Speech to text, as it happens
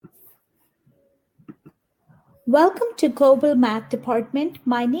Welcome to Global Math Department.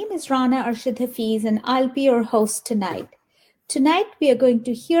 My name is Rana Arshad Hafiz and I'll be your host tonight. Tonight we are going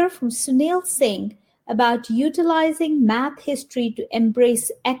to hear from Sunil Singh about utilizing math history to embrace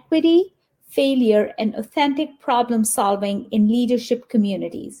equity, failure, and authentic problem solving in leadership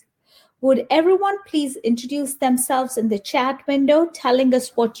communities. Would everyone please introduce themselves in the chat window, telling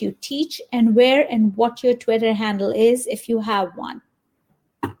us what you teach and where and what your Twitter handle is if you have one.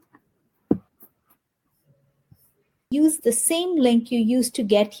 Use the same link you used to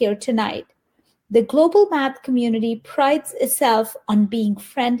get here tonight. The global math community prides itself on being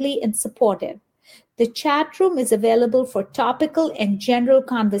friendly and supportive. The chat room is available for topical and general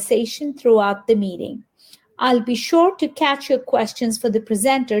conversation throughout the meeting. I'll be sure to catch your questions for the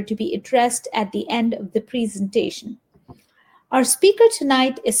presenter to be addressed at the end of the presentation. Our speaker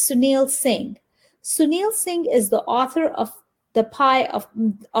tonight is Sunil Singh. Sunil Singh is the author of The Pie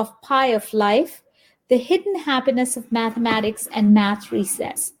of Life, The Hidden Happiness of Mathematics and Math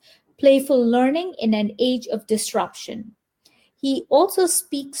Recess, Playful Learning in an Age of Disruption. He also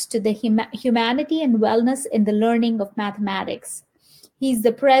speaks to the humanity and wellness in the learning of mathematics. He's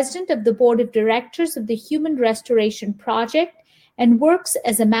the president of the board of directors of the Human Restoration Project and works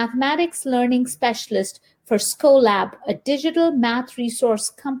as a mathematics learning specialist for Scholab, a digital math resource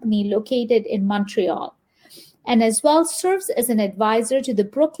company located in Montreal, and as well serves as an advisor to the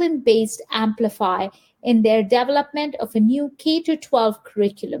Brooklyn-based Amplify in their development of a new K-12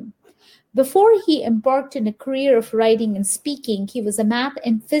 curriculum. Before he embarked on a career of writing and speaking, he was a math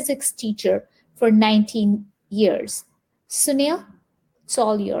and physics teacher for 19 years. Sunil, it's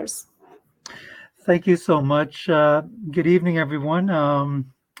all yours. Thank you so much. Good evening, everyone.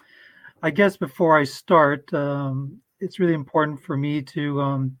 I guess before I start, it's really important for me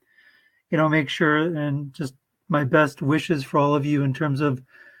to, make sure and just my best wishes for all of you in terms of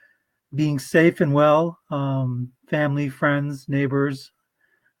being safe and well, family, friends, neighbors.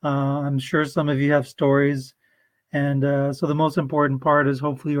 I'm sure some of you have stories. And so the most important part is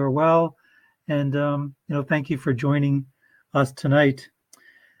hopefully you're well. And, thank you for joining us tonight.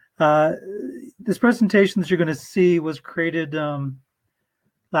 This presentation that you're going to see was created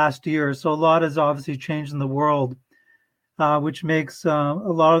last year. So a lot has obviously changed in the world, which makes a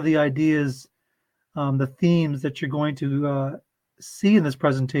lot of the ideas, the themes that you're going to see in this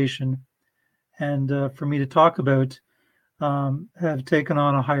presentation and for me to talk about have taken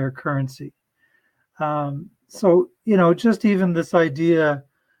on a higher currency. So, just even this idea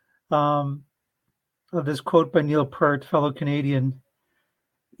of this quote by Neil Peart, fellow Canadian,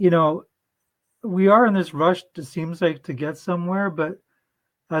 we are in this rush, it seems like, to get somewhere. But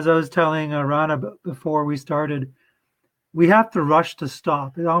as I was telling Rana before we started, we have to rush to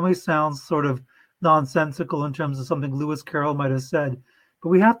stop. It always sounds sort of nonsensical in terms of something Lewis Carroll might have said, but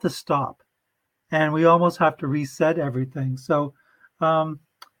we have to stop and we almost have to reset everything. So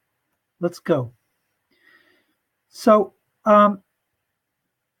let's go. So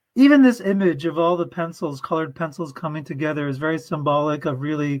even this image of all the colored pencils coming together is very symbolic of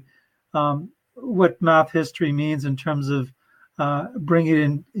really what math history means in terms of bringing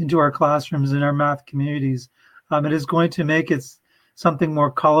it into our classrooms and our math communities. It is going to make it something more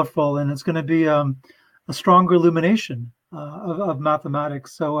colorful, and it's going to be a stronger illumination of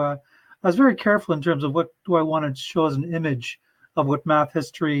mathematics. So I was very careful in terms of what do I want to show as an image of what math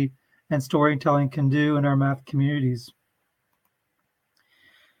history and storytelling can do in our math communities.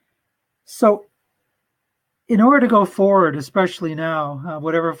 So in order to go forward, especially now,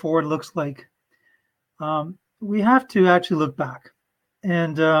 whatever forward looks like, we have to actually look back.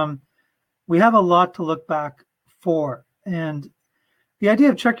 And we have a lot to look back for. And the idea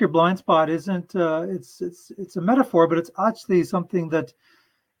of check your blind spot isn't, it's a metaphor, but it's actually something that,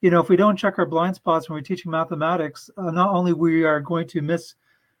 if we don't check our blind spots when we're teaching mathematics, not only we are going to miss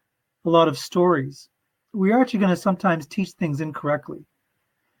a lot of stories, we are actually going to sometimes teach things incorrectly.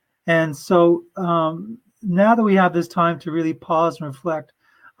 And so now that we have this time to really pause and reflect,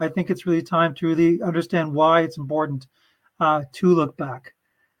 I think it's really time to really understand why it's important to look back.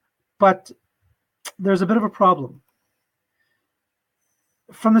 But there's a bit of a problem.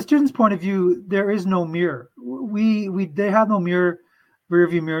 From the student's point of view, there is no mirror. They have no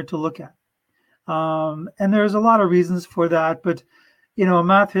rearview mirror to look at. And there's a lot of reasons for that. But,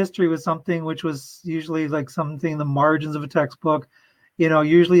 math history was something which was usually like something in the margins of a textbook,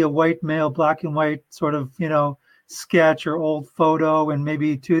 usually a white male, black and white sort of, sketch or old photo and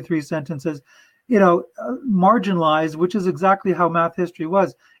maybe 2 or 3 sentences, marginalized, which is exactly how math history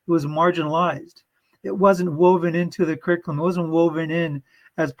was. It was marginalized. It wasn't woven into the curriculum. It wasn't woven in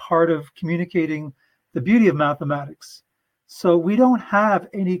as part of communicating the beauty of mathematics. So we don't have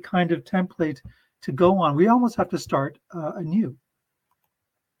any kind of template to go on. We almost have to start anew.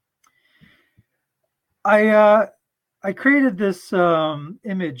 I created this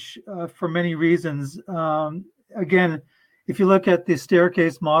image for many reasons. Again, if you look at the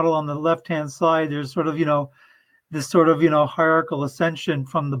staircase model on the left-hand side, there's sort of, this sort of, hierarchical ascension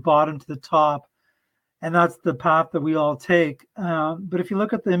from the bottom to the top. And that's the path that we all take. But if you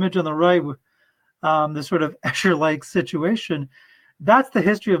look at the image on the right, the sort of Escher-like situation, that's the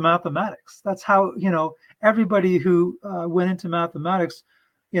history of mathematics. That's how, everybody who went into mathematics,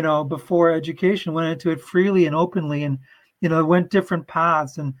 before education went into it freely and openly, and, went different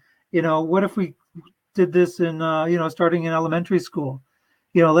paths. And, what if we did this in, starting in elementary school,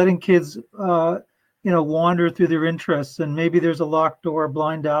 letting kids, wander through their interests, and maybe there's a locked door, a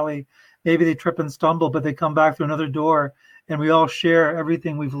blind alley, maybe they trip and stumble, but they come back through another door, and we all share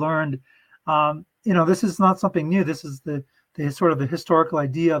everything we've learned. This is not something new. This is the sort of the historical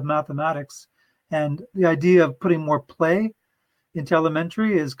idea of mathematics, and the idea of putting more play into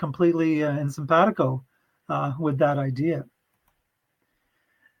elementary is completely in simpatico with that idea.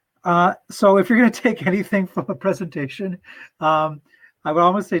 So if you're going to take anything from a presentation, I would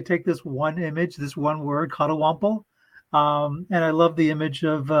almost say take this one image, this one word, Cottawampel. And I love the image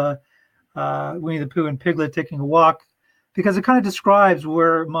of Winnie the Pooh and Piglet taking a walk, because it kind of describes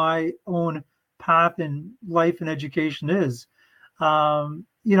where my own path in life and education is. I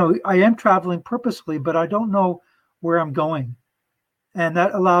am traveling purposefully, but I don't know where I'm going. And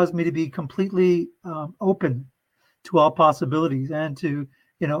that allows me to be completely open to all possibilities and to,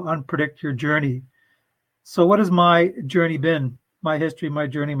 unpredict your journey. So what has my journey been? My history, my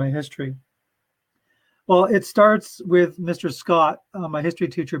journey, my history. Well, it starts with Mr. Scott, my history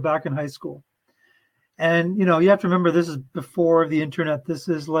teacher back in high school. And, you have to remember, this is before the internet. This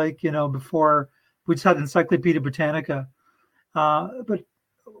is like, before we just had Encyclopedia Britannica. But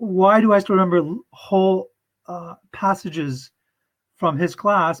why do I still remember whole passages from his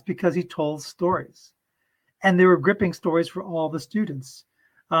class? Because he told stories. And they were gripping stories for all the students.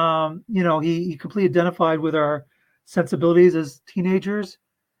 He completely identified with our sensibilities as teenagers,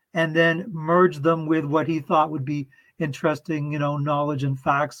 and then merged them with what he thought would be interesting, knowledge and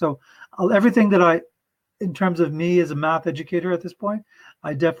facts. So everything that in terms of me as a math educator at this point,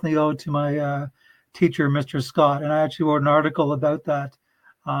 I definitely owe to my teacher, Mr. Scott. And I actually wrote an article about that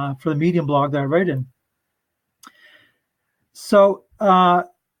for the Medium blog that I write in. So,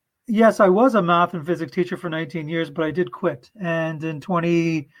 yes, I was a math and physics teacher for 19 years, but I did quit. And in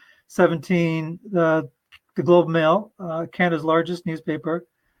 2017, the Globe and Mail, Canada's largest newspaper,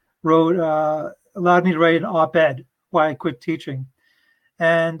 allowed me to write an op-ed why I quit teaching.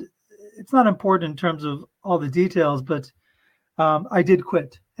 And it's not important in terms of all the details, but I did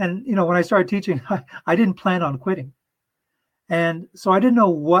quit. And, when I started teaching, I didn't plan on quitting. And so I didn't know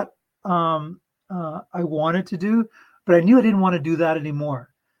what I wanted to do, but I knew I didn't want to do that anymore.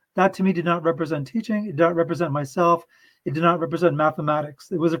 That to me did not represent teaching. It did not represent myself. It did not represent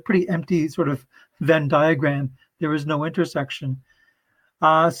mathematics. It was a pretty empty sort of Venn diagram. There was no intersection.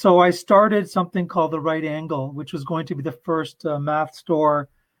 So I started something called the Right Angle, which was going to be the first math store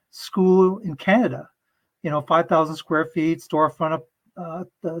school in Canada. 5,000 square feet, storefront,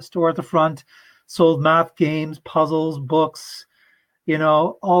 the store at the front, sold math games, puzzles, books,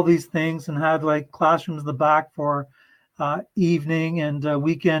 all these things, and had like classrooms in the back for evening and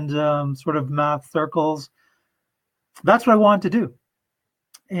weekend sort of math circles. That's what I wanted to do.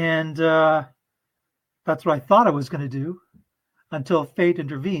 And that's what I thought I was going to do until fate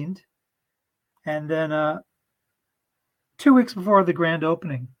intervened. And then 2 weeks before the grand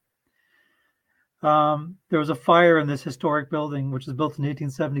opening, there was a fire in this historic building, which was built in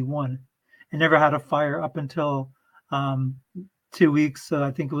 1871, and never had a fire up until 2 weeks, I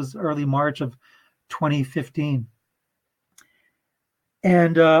think it was early March of 2015.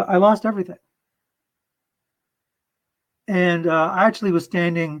 And I lost everything. And I actually was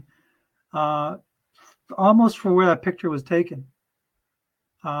standing almost for where that picture was taken,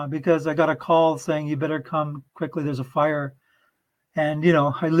 because I got a call saying, you better come quickly, there's a fire. And,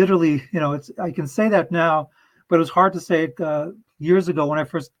 I literally, I can say that now, but it was hard to say it years ago when I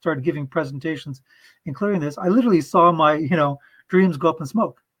first started giving presentations, including this. I literally saw my, dreams go up in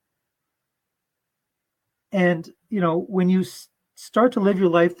smoke. And, when you start to live your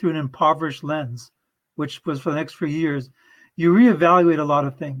life through an impoverished lens, which was for the next few years, you reevaluate a lot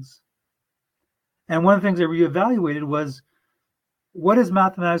of things. And one of the things I reevaluated was, what is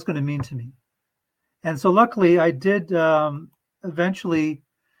mathematics going to mean to me? And so luckily I did eventually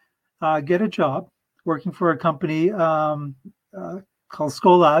get a job working for a company called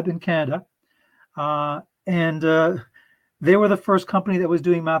Scholab in Canada. And they were the first company that was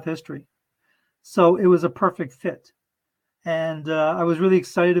doing math history. So it was a perfect fit. And I was really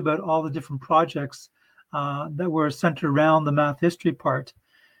excited about all the different projects that were centered around the math history part.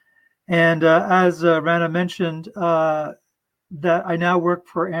 And as Rana mentioned, that I now work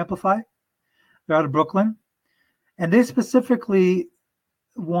for Amplify. They're out of Brooklyn, and they specifically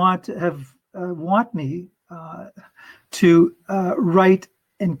want me to write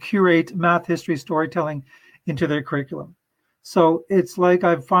and curate math history storytelling into their curriculum. So it's like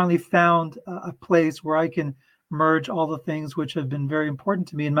I've finally found a place where I can merge all the things which have been very important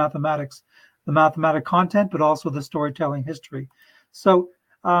to me in mathematics, the mathematic content, but also the storytelling history. So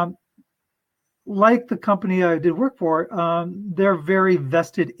like the company I did work for, they're very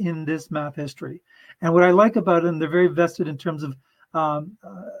vested in this math history. And what I like about them, they're very vested in terms of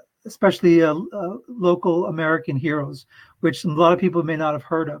especially local American heroes, which a lot of people may not have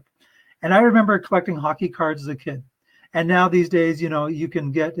heard of. And I remember collecting hockey cards as a kid. And now these days, you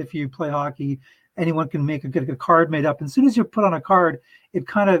can get, if you play hockey, anyone can get a card made up. And as soon as you put on a card, it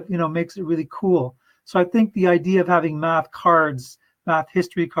kind of, makes it really cool. So I think the idea of having math cards, math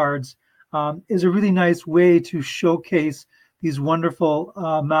history cards, is a really nice way to showcase these wonderful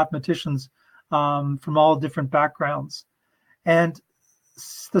mathematicians from all different backgrounds. And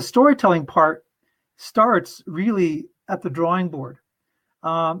the storytelling part starts really at the drawing board.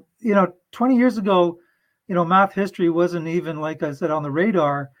 20 years ago, math history wasn't even, like I said, on the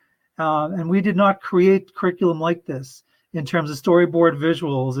radar. And we did not create curriculum like this in terms of storyboard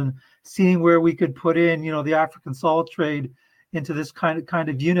visuals and seeing where we could put in, the African salt trade into this kind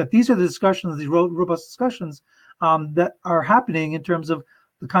of unit. These are the discussions, these robust discussions that are happening in terms of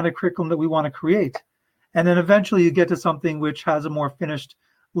the kind of curriculum that we want to create. And then eventually you get to something which has a more finished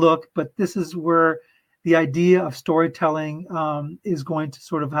look. But this is where the idea of storytelling is going to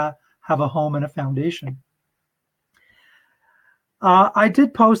sort of have a home and a foundation. I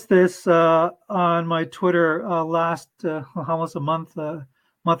did post this on my Twitter last almost a month and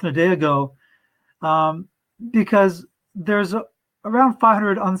a day ago, because there's around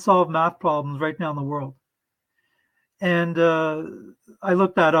 500 unsolved math problems right now in the world. And I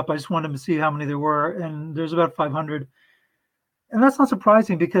looked that up. I just wanted to see how many there were, and there's about 500. And that's not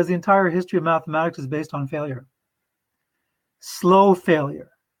surprising because the entire history of mathematics is based on failure, slow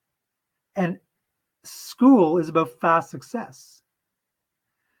failure. And school is about fast success.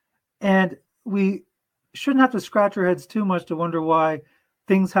 And we shouldn't have to scratch our heads too much to wonder why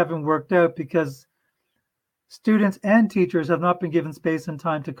things haven't worked out, because students and teachers have not been given space and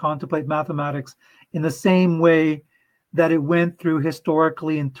time to contemplate mathematics in the same way that it went through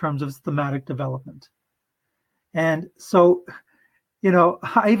historically in terms of thematic development. And so,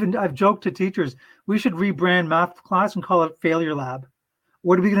 I've joked to teachers, we should rebrand math class and call it Failure Lab.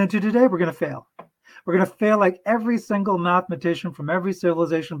 What are we going to do today? We're going to fail. We're going to fail like every single mathematician from every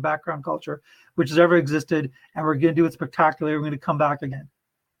civilization, background, culture, which has ever existed, and we're going to do it spectacularly. We're going to come back again.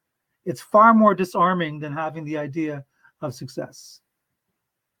 It's far more disarming than having the idea of success.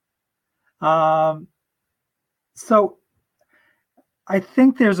 So I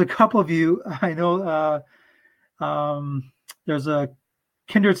think there's a couple of you, I know there's a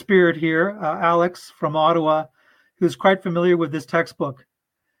kindred spirit here, Alex from Ottawa, who's quite familiar with this textbook.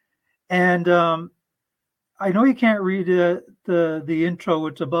 And I know you can't read the intro,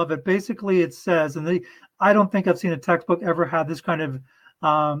 which above it. Basically, it says, and I don't think I've seen a textbook ever have this kind of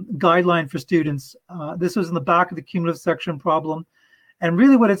guideline for students. This was in the back of the cumulative section problem. And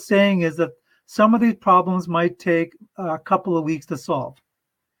really what it's saying is that some of these problems might take a couple of weeks to solve.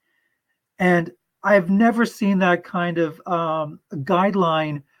 And I've never seen that kind of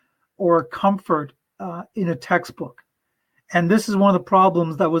guideline or comfort in a textbook. And this is one of the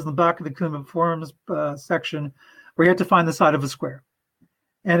problems that was in the back of the cumulative forms section, where you had to find the side of a square.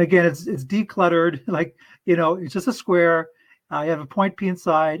 And again, it's decluttered, like, it's just a square. You have a point P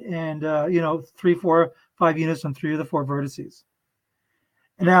inside and, 3, 4, 5 units on 3 of the 4 vertices.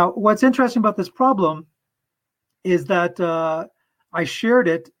 Now, what's interesting about this problem is that I shared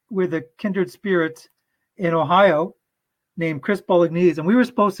it with a kindred spirit in Ohio named Chris Bolognese, and we were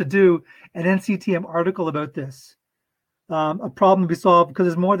supposed to do an NCTM article about this. A problem to be solved, because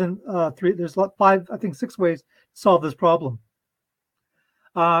there's more than 3, there's 5, I think 6 ways to solve this problem.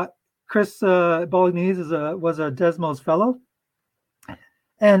 Chris Bolognese was a Desmos fellow.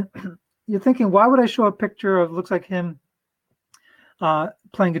 And you're thinking, why would I show a picture of, looks like him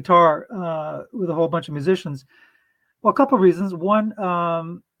playing guitar with a whole bunch of musicians? Well, a couple of reasons.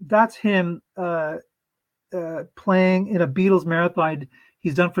 One, that's him playing in a Beatles marathon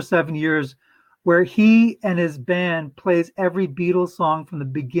he's done for 7 years, where he and his band plays every Beatles song from the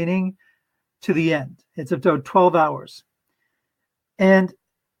beginning to the end. It's about 12 hours. And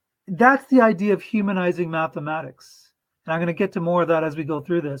that's the idea of humanizing mathematics. And I'm going to get to more of that as we go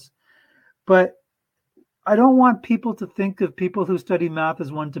through this. But I don't want people to think of people who study math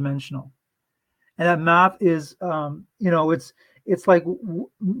as one-dimensional, and that math is, it's like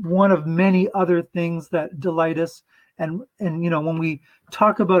one of many other things that delight us. And when we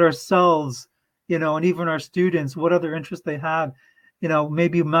talk about ourselves, and even our students, what other interests they have,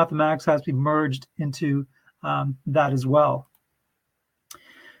 maybe mathematics has to be merged into that as well.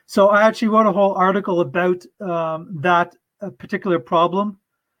 So I actually wrote a whole article about that particular problem,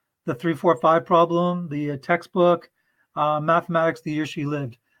 the 3-4-5 problem, the textbook, Mathematics the Year She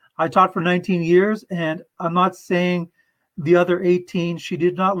Lived. I taught for 19 years, and I'm not saying the other 18 she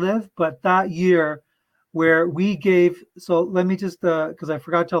did not live, but that year where we gave, so let me just, because I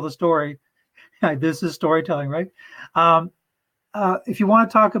forgot to tell the story. This is storytelling, right? If you want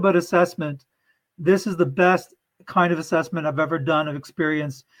to talk about assessment, this is the best kind of assessment I've ever done of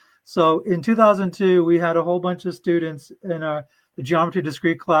experience. So in 2002, we had a whole bunch of students in the geometry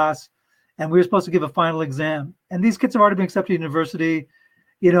discrete class, and we were supposed to give a final exam. And these kids have already been accepted to university.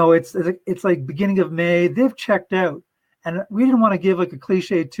 It's like beginning of May. They've checked out, and we didn't want to give like a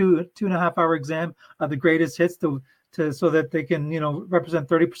cliche 2.5 hour exam of the greatest hits to so that they can represent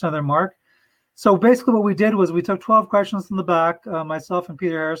 30% of their mark. So basically, what we did was we took 12 questions from the back, myself and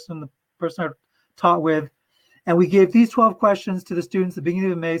Peter Harrison, the person I taught with, and we gave these 12 questions to the students at the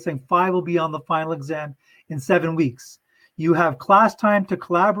beginning of May, saying 5 will be on the final exam in 7 weeks. You have class time to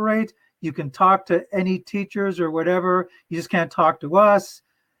collaborate. You can talk to any teachers or whatever. You just can't talk to us.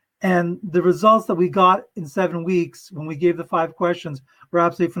 And the results that we got in 7 weeks when we gave the 5 questions were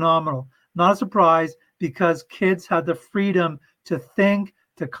absolutely phenomenal. Not a surprise, because kids had the freedom to think,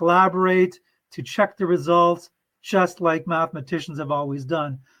 to collaborate, to check the results, just like mathematicians have always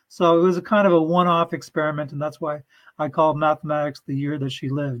done. So it was a kind of a one-off experiment, and that's why I call mathematics the year that she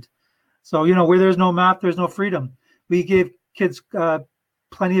lived. So, where there's no math, there's no freedom. We gave kids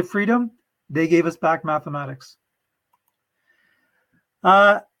plenty of freedom. They gave us back mathematics.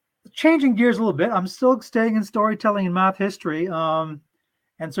 Changing gears a little bit, I'm still staying in storytelling and math history. And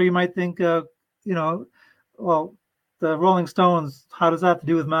so you might think, well, the Rolling Stones, how does that have to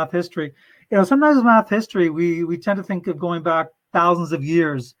do with math history? Sometimes with math history, we tend to think of going back thousands of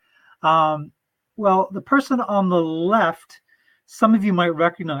years. Well, the person on the left, some of you might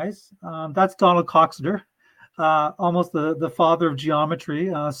recognize, that's Donald Coxeter, almost the father of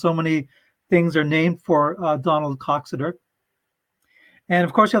geometry. So many things are named for Donald Coxeter. And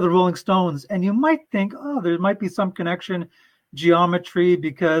of course, you have the Rolling Stones. And you might think, there might be some connection, geometry,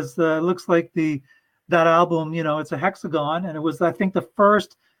 because it looks like that album, it's a hexagon. And it was, I think, the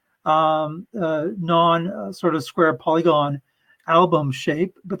first non sort of square polygon album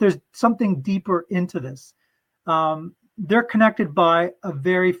shape. But there's something deeper into this. They're connected by a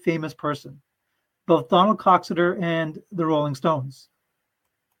very famous person, both Donald Coxeter and the Rolling Stones.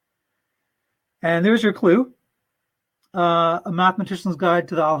 And there's your clue. A mathematician's guide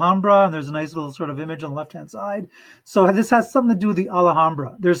to the Alhambra, and there's a nice little sort of image on the left-hand side. So this has something to do with the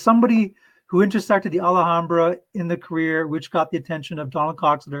Alhambra. There's somebody who intersected the Alhambra in the career, which got the attention of Donald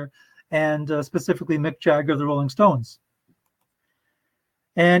Coxeter and specifically Mick Jagger of the Rolling Stones.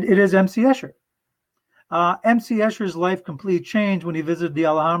 And it is M.C. Escher. M.C. Escher's life completely changed when he visited the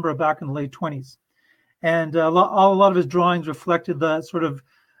Alhambra back in the late 20s. And a lot of his drawings reflected the sort of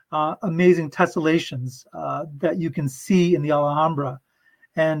amazing tessellations that you can see in the Alhambra.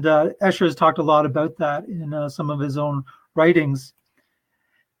 And Escher has talked a lot about that in some of his own writings.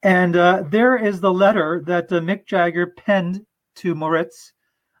 And there is the letter that Mick Jagger penned to Moritz,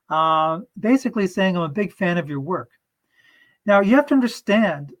 basically saying, I'm a big fan of your work. Now, you have to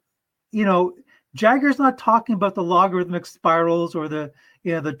understand, Jagger's not talking about the logarithmic spirals or the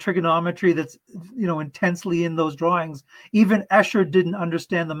trigonometry that's, intensely in those drawings. Even Escher didn't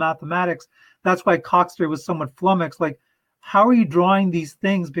understand the mathematics. That's why Coxeter was somewhat flummoxed. Like, how are you drawing these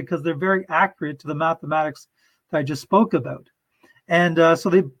things? Because they're very accurate to the mathematics that I just spoke about. And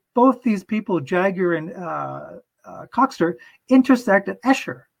so both these people, Jagger and Coxeter, intersect at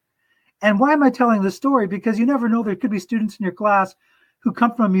Escher. And why am I telling this story? Because you never know, there could be students in your class who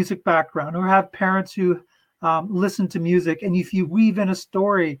come from a music background or have parents who listen to music. And if you weave in a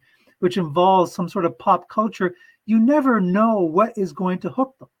story which involves some sort of pop culture, you never know what is going to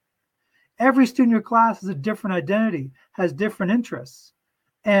hook them. Every student in your class has a different identity, has different interests.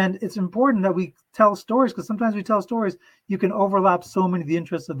 And it's important that we tell stories, because sometimes we tell stories, you can overlap so many of the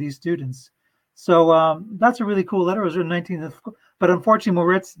interests of these students. So that's a really cool letter. It was written in 19th, but unfortunately,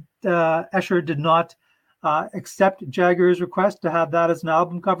 Moritz Escher did not accept Jagger's request to have that as an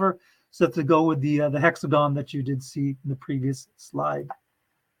album cover, so to go with the hexagon that you did see in the previous slide.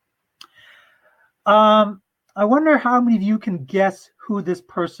 I wonder how many of you can guess who this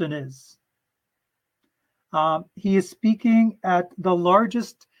person is. He is speaking at the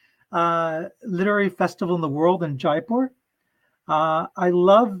largest literary festival in the world in Jaipur. I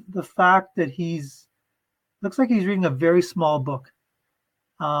love the fact that looks like he's reading a very small book.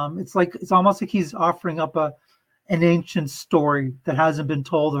 It's almost like he's offering up an ancient story that hasn't been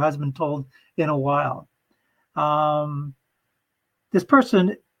told or hasn't been told in a while. This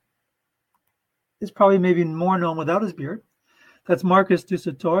person is probably maybe more known without his beard. That's Marcus du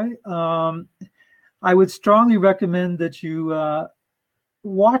Sautoy. I would strongly recommend that you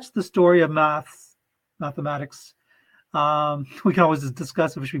watch the story of mathematics. We can always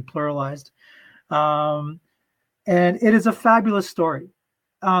discuss if it should be pluralized. And it is a fabulous story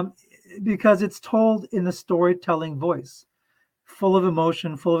because it's told in the storytelling voice, full of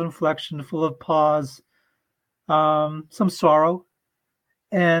emotion, full of inflection, full of pause, some sorrow.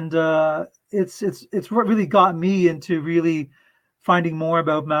 And it's what really got me into really finding more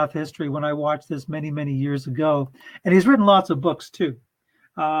about math history when I watched this many, many years ago. And he's written lots of books too.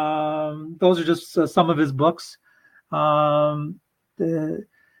 Those are just some of his books. The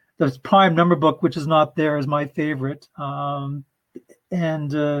prime number book, which is not there, is my favorite. He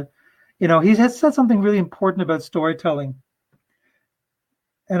has said something really important about storytelling.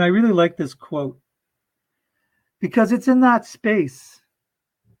 And I really like this quote because it's in that space,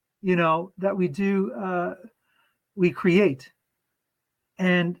 that we create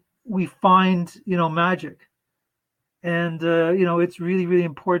and we find, magic. And, it's really, really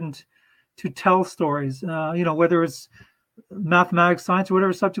important to tell stories, whether it's mathematics, science, or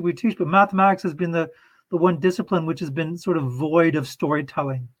whatever subject we teach. But mathematics has been the one discipline which has been sort of void of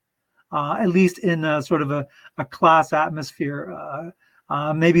storytelling, at least in sort of a class atmosphere.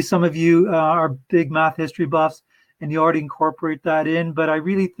 Maybe some of you are big math history buffs and you already incorporate that in. But I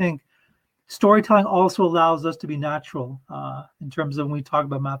really think storytelling also allows us to be natural in terms of when we talk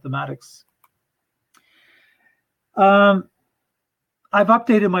about mathematics. I've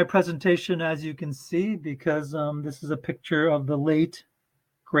updated my presentation, as you can see, because this is a picture of the late,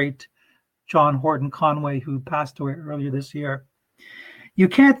 great John Horton Conway, who passed away earlier this year. You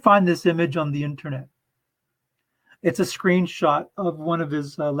can't find this image on the internet. It's a screenshot of one of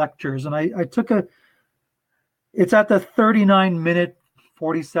his lectures, and I took it's at the 39-minute,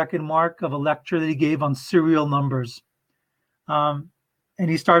 40-second mark of a lecture that he gave on serial numbers. And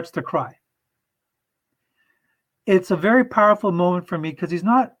he starts to cry. It's a very powerful moment for me because he's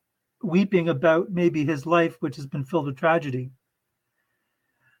not weeping about maybe his life, which has been filled with tragedy.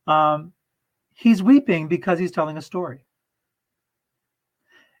 He's weeping because he's telling a story.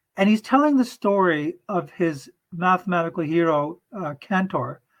 And he's telling the story of his mathematical hero,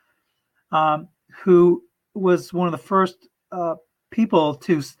 Cantor, who was one of the first people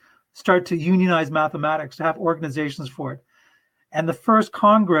to start to unionize mathematics, to have organizations for it. And the first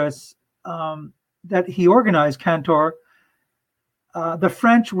Congress that he organized, Cantor, the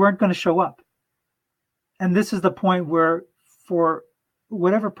French weren't going to show up. And this is the point where, for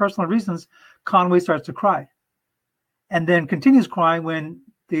whatever personal reasons, Conway starts to cry. And then continues crying when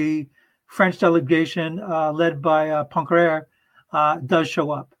the French delegation, led by Poincaré, does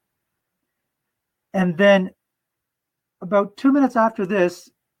show up. And then about 2 minutes after this,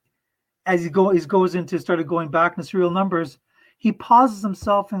 as he goes into started going back in serial numbers, he pauses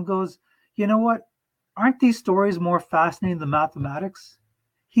himself and goes, you know what? Aren't these stories more fascinating than mathematics?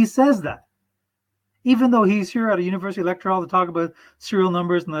 He says that. Even though he's here at a university lecture hall to talk about serial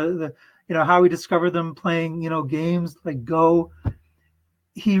numbers and the how he discovered them playing, games like Go,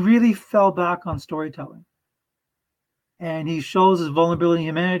 he really fell back on storytelling. And he shows his vulnerability in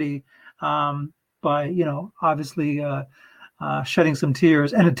humanity by, obviously shedding some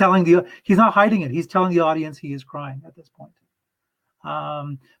tears and he's not hiding it. He's telling the audience he is crying at this point.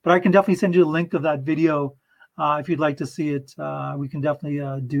 But I can definitely send you a link of that video if you'd like to see it. We can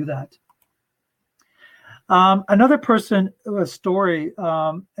definitely do that. Another person, a story,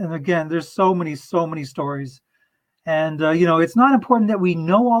 and again, there's so many stories. And, it's not important that we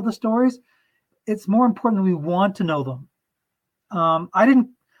know all the stories. It's more important that we want to know them. I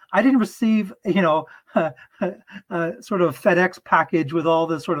didn't receive, a sort of FedEx package with all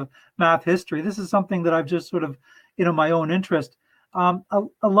this sort of math history. This is something that I've just sort of, my own interest. A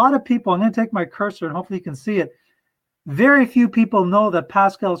lot of people, I'm going to take my cursor and hopefully you can see it. Very few people know that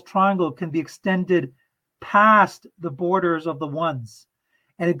Pascal's triangle can be extended past the borders of the ones,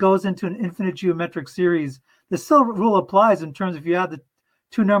 and it goes into an infinite geometric series. The still rule applies in terms of if you add the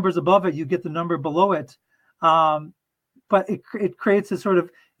two numbers above it, you get the number below it. But it creates a sort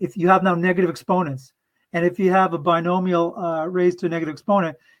of, if you have now negative exponents, And if you have a binomial raised to a negative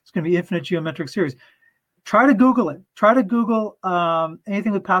exponent, it's going to be infinite geometric series. Try to Google it. Try to Google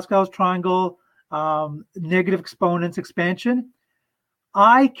anything with Pascal's triangle, negative exponents, expansion.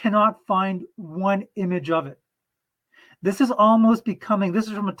 I cannot find one image of it. This is almost becoming, this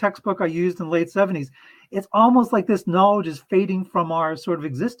is from a textbook I used in the late 70s. It's almost like this knowledge is fading from our sort of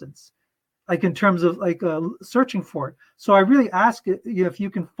existence, like in terms of like searching for it. So I really ask you if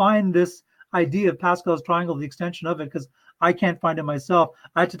you can find this idea of Pascal's triangle, the extension of it, because I can't find it myself.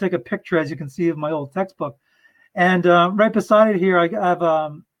 I had to take a picture, as you can see, of my old textbook. And right beside it here, I have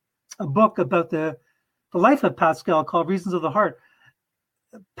a book about the life of Pascal called Reasons of the Heart.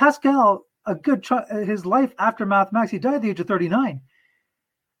 Pascal, his life after mathematics, he died at the age of 39.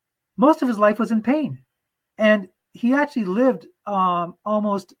 Most of his life was in pain. And he actually lived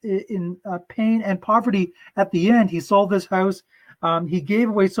almost in pain and poverty at the end. He sold this house. He gave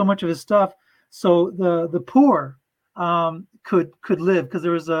away so much of his stuff, so the poor could live, because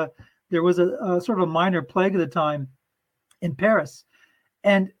there was a sort of a minor plague at the time in Paris,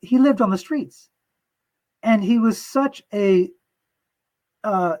 and he lived on the streets. And he was such a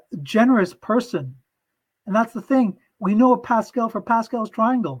generous person, and that's the thing. We know Pascal for Pascal's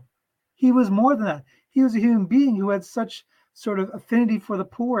triangle. He was more than that. He was a human being who had such sort of affinity for the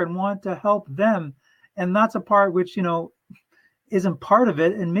poor and wanted to help them. And that's a part which, isn't part of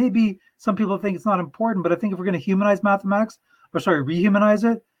it. And maybe some people think it's not important, but I think if we're going to humanize mathematics, rehumanize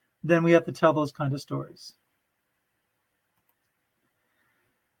it, then we have to tell those kind of stories.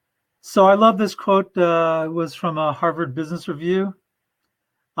 So I love this quote. It was from a Harvard Business Review.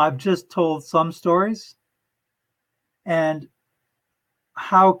 I've just told some stories, and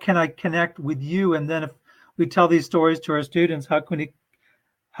how can I connect with you? And then if we tell these stories to our students, how can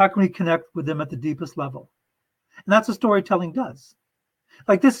we connect with them at the deepest level? And that's what storytelling does.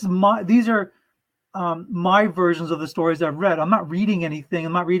 Like these are my versions of the stories I've read. I'm not reading anything.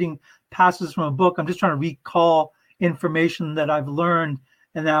 I'm not reading passages from a book. I'm just trying to recall information that I've learned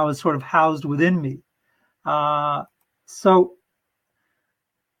and now is sort of housed within me. So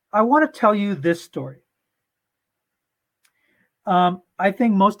I want to tell you this story. I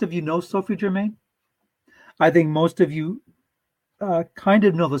think most of you know Sophie Germain. I think most of you kind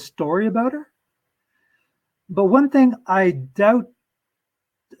of know the story about her. But one thing I doubt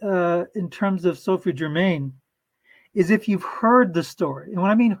in terms of Sophie Germain is if you've heard the story. And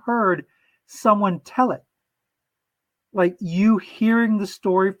when I mean heard, someone tell it. Like you hearing the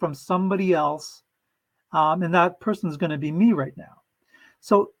story from somebody else, and that person's going to be me right now.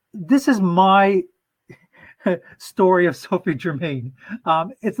 So this is my story of Sophie Germain.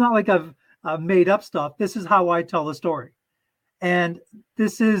 It's not like I've made up stuff. This is how I tell the story. And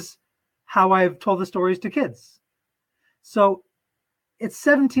this is how I've told the stories to kids. So it's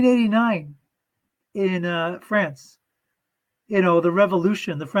 1789 in France. The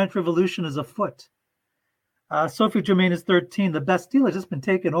revolution, the French Revolution is afoot. Sophie Germain is 13. The Bastille has just been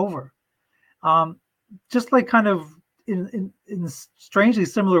taken over. Just like kind of in strangely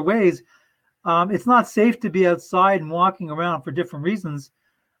similar ways, it's not safe to be outside and walking around for different reasons.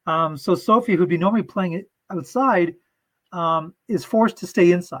 So Sophie, who'd be normally playing it outside, is forced to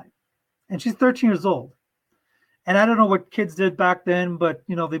stay inside. And she's 13 years old. And I don't know what kids did back then, but,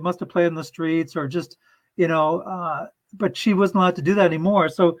 they must have played in the streets or just, but she wasn't allowed to do that anymore.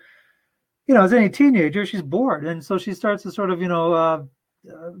 So, as any teenager, she's bored. And so she starts to sort of,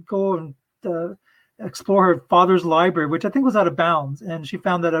 go and explore her father's library, which I think was out of bounds. And she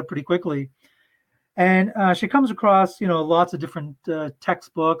found that out pretty quickly. And she comes across, lots of different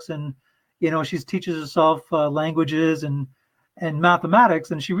textbooks, and, she teaches herself languages and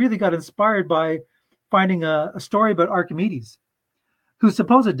mathematics. And she really got inspired by finding a story about Archimedes, whose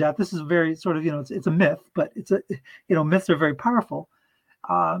supposed death. This is very sort of, it's a myth, but myths are very powerful.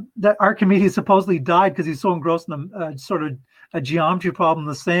 That Archimedes supposedly died because he's so engrossed in sort of a geometry problem in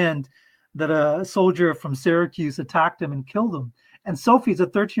the sand that a soldier from Syracuse attacked him and killed him. And Sophie, as a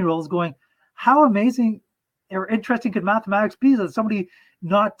 13-year-old, is going, how amazing or interesting could mathematics be that somebody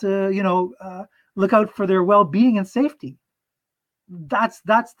not look out for their well-being and safety? That's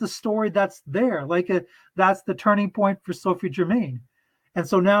the story that's there. That's the turning point for Sophie Germain. And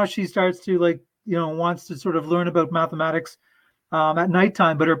so now she starts to wants to sort of learn about mathematics at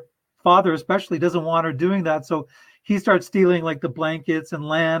nighttime, but her father especially doesn't want her doing that. So he starts stealing the blankets and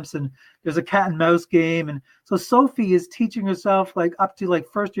lamps, and there's a cat and mouse game. And so Sophie is teaching herself up to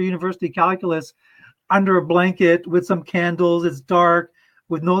first year university calculus under a blanket with some candles. It's dark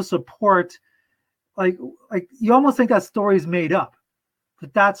with no support. You almost think that story is made up,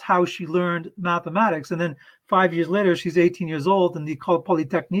 but that's how she learned mathematics. And then 5 years later, she's 18 years old, and the École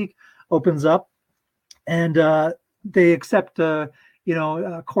Polytechnique opens up. and they accept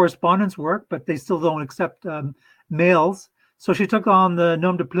correspondence work, but they still don't accept mails. So she took on the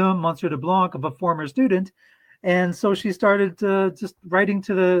nom de plume, Monsieur de Blanc, of a former student. And so she started just writing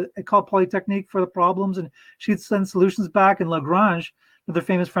to the École Polytechnique for the problems, and she'd send solutions back. And Lagrange, the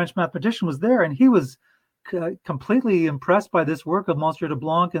famous French mathematician, was there, and he was completely impressed by this work of Monsieur de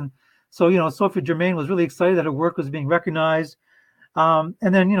Blanc. And so, Sophie Germain was really excited that her work was being recognized. And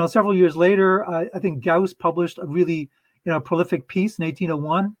then, several years later, I think Gauss published a really, prolific piece in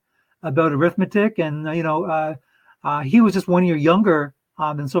 1801 about arithmetic. And, he was just 1 year younger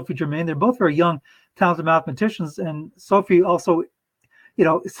than Sophie Germain. They're both very young, talented mathematicians. And Sophie also,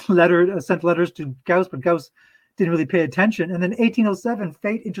 sent letters to Gauss, but Gauss didn't really pay attention. And then 1807,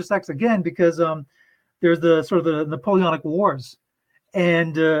 fate intersects again because there's the sort of the Napoleonic Wars.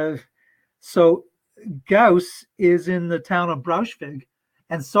 And so Gauss is in the town of Braunschweig,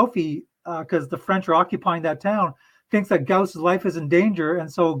 and Sophie, because the French are occupying that town, thinks that Gauss's life is in danger,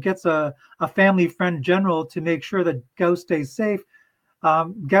 and so gets a family friend general to make sure that Gauss stays safe.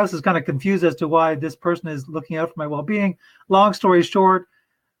 Gauss is kind of confused as to why this person is looking out for my well-being. Long story short,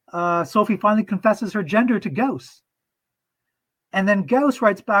 Sophie finally confesses her gender to Gauss. And then Gauss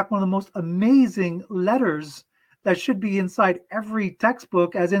writes back one of the most amazing letters that should be inside every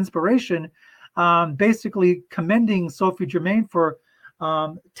textbook as inspiration, basically commending Sophie Germain for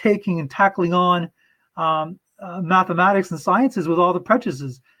taking and tackling on mathematics and sciences with all the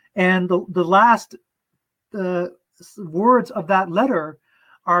prejudices. And the last words of that letter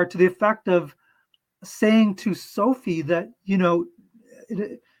are to the effect of saying to Sophie that,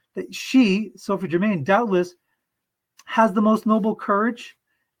 that she, Sophie Germain, doubtless has the most noble courage,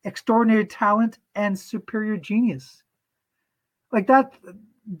 extraordinary talent, and superior genius. Like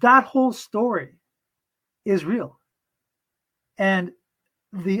that whole story is real. And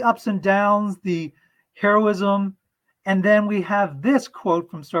the ups and downs, the heroism, and then we have this quote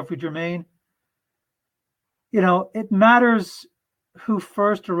from Sophie Germain. It matters who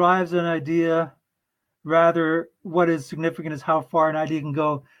first arrives at an idea, rather what is significant is how far an idea can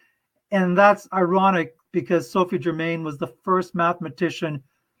go. And that's ironic because Sophie Germain was the first mathematician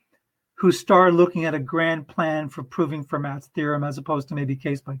who started looking at a grand plan for proving Fermat's theorem as opposed to maybe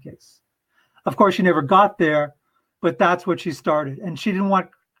case by case. Of course, she never got there, but that's what she started. And she didn't want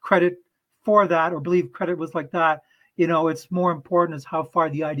credit for that or believe credit was like that. It's more important is how far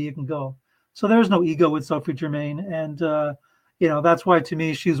the idea can go. So there's no ego with Sophie Germain. And, that's why to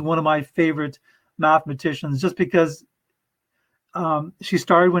me, she's one of my favorite mathematicians, just because she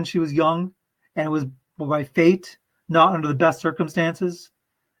started when she was young and it was by fate, not under the best circumstances.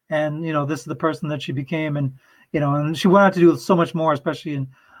 And, this is the person that she became. And, and she went on to do so much more, especially in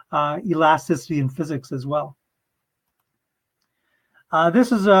elasticity in physics as well.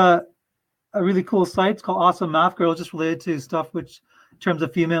 This is a really cool site. It's called Awesome Math Girl, just related to stuff which, in terms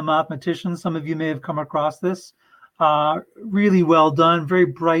of female mathematicians, some of you may have come across this. Really well done, very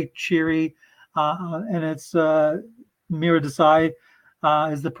bright, cheery, and it's Mira Desai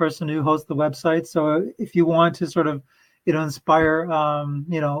is the person who hosts the website. So if you want to sort of, inspire,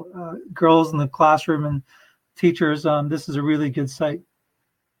 girls in the classroom and teachers, this is a really good site.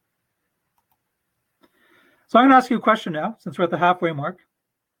 So I'm going to ask you a question now, since we're at the halfway mark,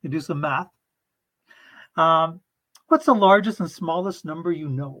 to do some math. What's the largest and smallest number you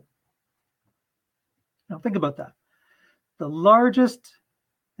know? Now think about that. The largest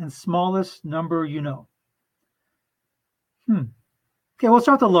and smallest number you know. Okay, we'll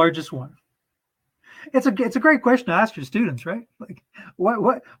start with the largest one. It's a great question to ask your students, right? Like,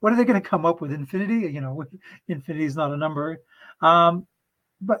 what are they going to come up with? Infinity? Infinity is not a number.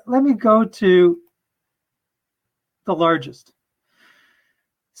 But let me go to the largest.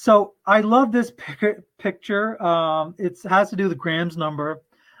 So I love this picture. It has to do with Graham's number.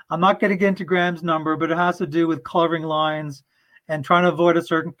 I'm not going to get into Graham's number, but it has to do with coloring lines and trying to avoid a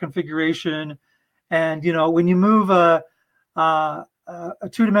certain configuration. And, when you move a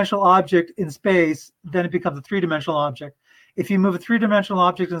two-dimensional object in space, then it becomes a three-dimensional object. If you move a three-dimensional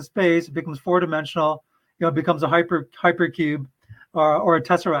object in space, it becomes four-dimensional. It becomes a hypercube or a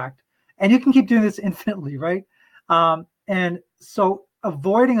tesseract. And you can keep doing this infinitely, right? And so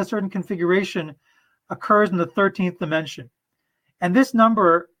avoiding a certain configuration occurs in the 13th dimension. And this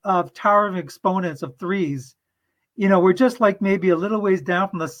number of towering exponents of threes, we're just like maybe a little ways down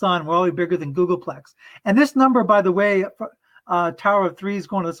from the sun. We're already bigger than Googleplex. And this number, by the way, tower of threes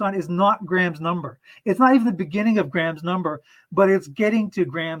going to the sun, is not Graham's number. It's not even the beginning of Graham's number, but it's getting to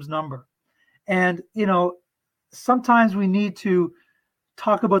Graham's number. And, sometimes we need to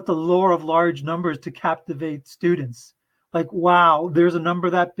talk about the lore of large numbers to captivate students. Like, wow, there's a number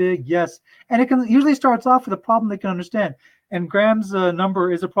that big. Yes. And it can usually starts off with a problem they can understand. And Graham's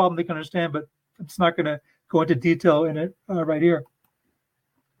number is a problem they can understand, but it's not going to go into detail in it right here.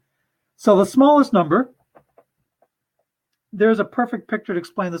 So the smallest number, there's a perfect picture to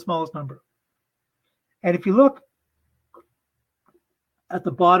explain the smallest number. And if you look at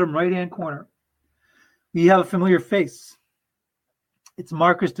the bottom right-hand corner, we have a familiar face. It's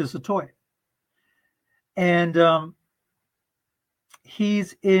Marcus de Sautoy. And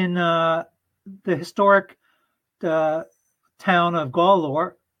he's in the historic town of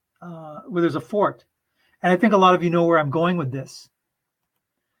Gawlor, where there's a fort. And I think a lot of you know where I'm going with this.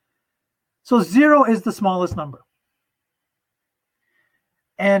 So 0 is the smallest number.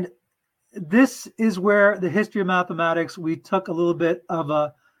 And this is where the history of mathematics, we took a little bit of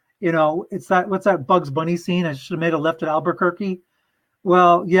a, it's that, what's that Bugs Bunny scene? I should have made a left at Albuquerque.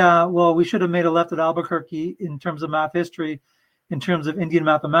 Well, yeah, we should have made a left at Albuquerque in terms of math history, in terms of Indian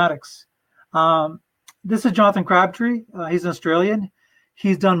mathematics. This is Jonathan Crabtree. He's an Australian.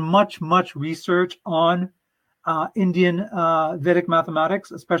 He's done much research on Indian Vedic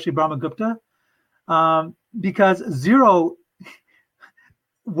mathematics, especially Brahmagupta, because 0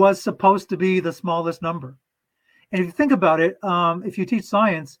 was supposed to be the smallest number. And if you think about it, if you teach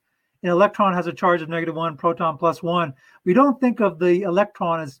science, an electron has a charge of -1, proton +1. We don't think of the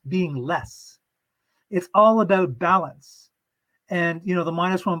electron as being less. It's all about balance. And, the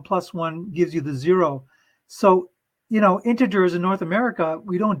 -1 +1 gives you the 0. So, integers in North America,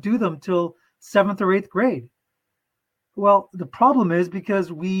 we don't do them till 7th or 8th grade. Well, the problem is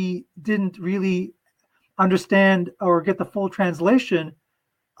because we didn't really understand or get the full translation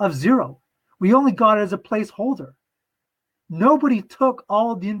of 0. We only got it as a placeholder. Nobody took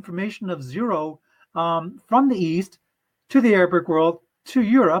all the information of 0 from the East to the Arabic world to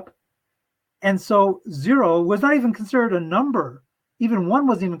Europe. And so 0 was not even considered a number. Even 1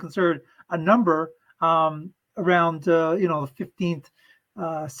 wasn't even considered a number around, the 15th,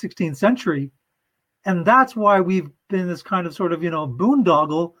 16th century. And that's why we've been this kind of sort of,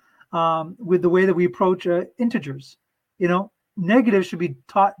 boondoggle with the way that we approach integers. Negatives should be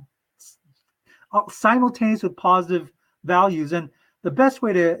taught simultaneous with positive values. And the best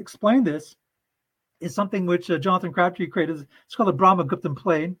way to explain this is something which Jonathan Crabtree created. It's called the Brahmaguptan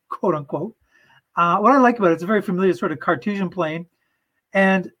plane, quote unquote. What I like about it, it's a very familiar sort of Cartesian plane.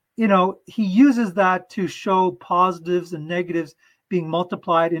 And, he uses that to show positives and negatives being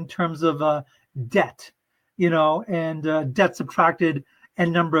multiplied in terms of debt, and debt subtracted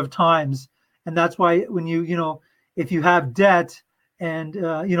n number of times. And that's why when if you have debt and,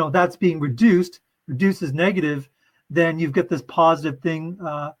 that's being reduces negative, then you've got this positive thing,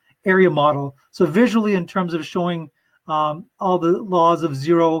 area model. So visually, in terms of showing all the laws of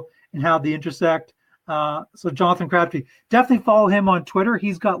 0 and how they intersect. So Jonathan Crabtree, definitely follow him on Twitter.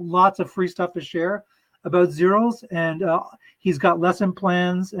 He's got lots of free stuff to share about zeros, and he's got lesson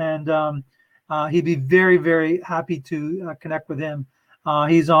plans, and he'd be very, very happy to connect with him.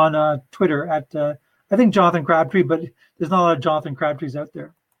 He's on Twitter at, I think, Jonathan Crabtree, but there's not a lot of Jonathan Crabtrees out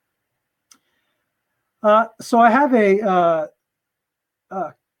there. So I have a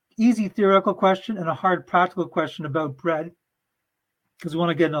easy theoretical question and a hard practical question about bread, because we want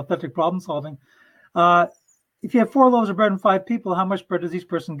to get an authentic problem solving. If you have 4 loaves of bread and 5 people, how much bread does each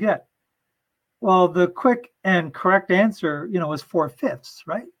person get? Well, the quick and correct answer, is 4/5,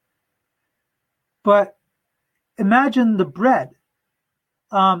 right? But imagine the bread.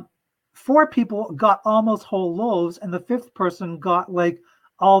 4 people got almost whole loaves, and the 5th person got like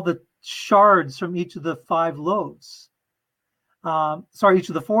all the shards from each of the 5 loaves. Each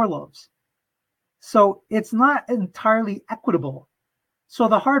of the 4 loaves. So it's not entirely equitable. So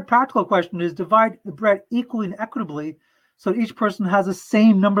the hard practical question is divide the bread equally and equitably so that each person has the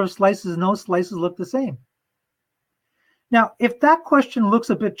same number of slices and no slices look the same. Now, if that question looks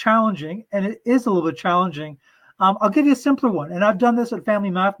a bit challenging, and it is a little bit challenging, I'll give you a simpler one. And I've done this at Family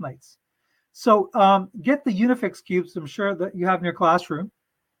Math Nights. So get the Unifix cubes, I'm sure that you have in your classroom,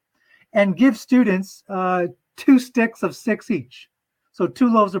 and give students 2 sticks of 6 each. So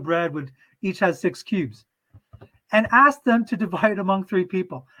 2 loaves of bread would each have 6 cubes. And ask them to divide it among 3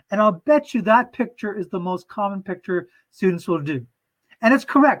 people. And I'll bet you that picture is the most common picture students will do. And it's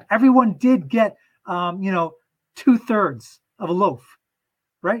correct. Everyone did get, 2/3 of a loaf,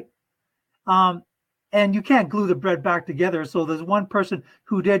 right? And you can't glue the bread back together. So there's one person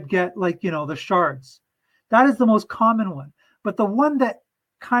who did get the shards. That is the most common one. But the one that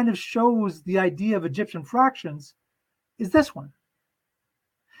kind of shows the idea of Egyptian fractions is this one.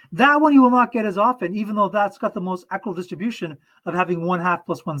 That one you will not get as often, even though that's got the most equitable distribution of having 1/2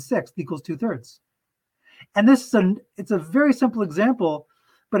 plus 1/6 equals 2/3. And it's a very simple example,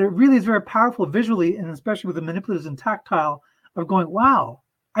 but it really is very powerful visually, and especially with the manipulatives and tactile of going, wow,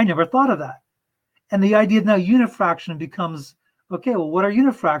 I never thought of that. And the idea of now unifraction becomes, okay, well, what are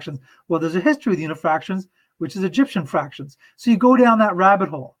unifractions? Well, there's a history with unifractions, which is Egyptian fractions. So you go down that rabbit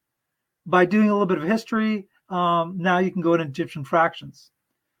hole. By doing a little bit of history, now you can go into Egyptian fractions.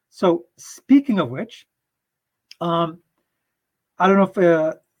 So speaking of which, I don't know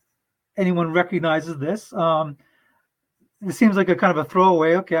if anyone recognizes this. It seems like a kind of a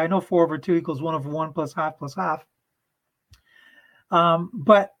throwaway. Okay, I know 4 over 2 equals 1 over 1 plus half plus half.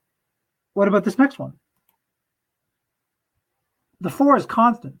 But what about this next one? The 4 is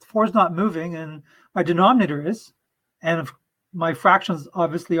constant. 4 is not moving, and my denominator is, and my fractions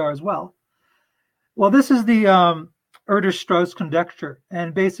obviously are as well. Well, this is the Erdős-Strauss conjecture,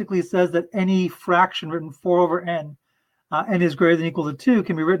 and basically says that any fraction written 4 over n, n is greater than or equal to 2,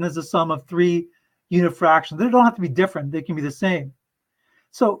 can be written as the sum of 3 unifractions. They don't have to be different. They can be the same.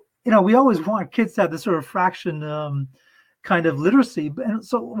 So, we always want kids to have this sort of fraction kind of literacy. And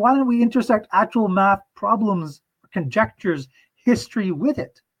so why don't we intersect actual math problems, conjectures, history with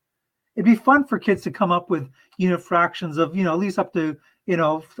it? It'd be fun for kids to come up with unifractions of, at least up to,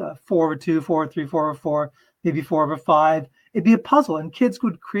 4 over 2, 4 over 3, 4 over 4, maybe 4 over 5. It'd be a puzzle, and kids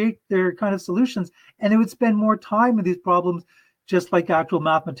could create their kind of solutions, and they would spend more time with these problems just like actual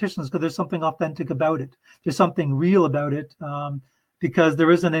mathematicians, because there's something authentic about it. There's something real about it, because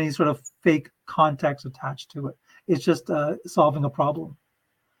there isn't any sort of fake context attached to it. It's just solving a problem.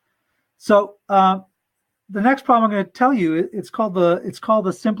 So the next problem I'm going to tell you, it's called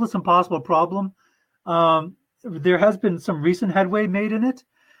the simplest impossible problem. There has been some recent headway made in it,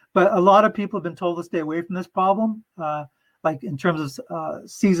 but a lot of people have been told to stay away from this problem, like in terms of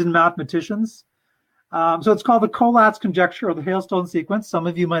seasoned mathematicians. So it's called the Collatz conjecture, or the hailstone sequence. Some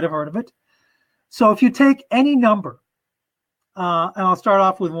of you might have heard of it. So if you take any number, and I'll start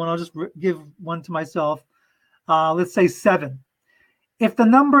off with one, I'll just give one to myself. Let's say 7. If the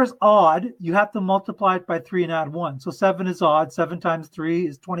number is odd, you have to multiply it by 3 and add 1. So 7 is odd. 7 times 3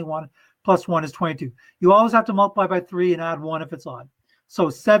 is 21, plus 1 is 22. You always have to multiply by 3 and add 1 if it's odd.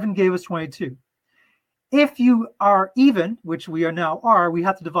 So 7 gave us 22. If you are even, which we are, we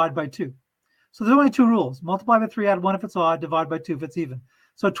have to divide by 2. So there's only 2 rules. Multiply by 3, add 1 if it's odd, divide by 2 if it's even.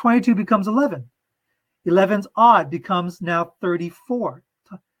 So 22 becomes 11. 11's odd becomes now 34.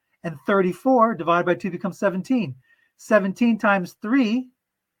 And 34 divided by 2 becomes 17. 17 times 3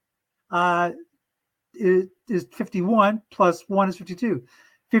 is 51, plus 1 is 52.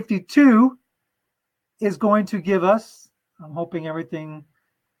 52 is going to give us, I'm hoping everything,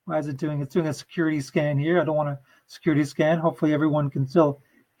 why is it doing? It's doing a security scan here. I don't want a security scan. Hopefully everyone can still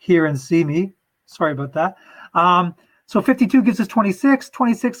hear and see me. Sorry about that. So 52 gives us 26.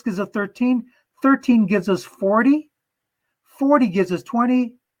 26 gives us 13. 13 gives us 40. 40 gives us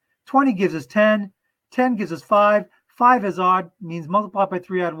 20. 20 gives us 10. 10 gives us 5. 5 is odd, means multiply by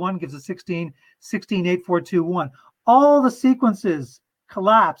 3, add 1 gives us 16. 16, 8, 4, 2, 1. All the sequences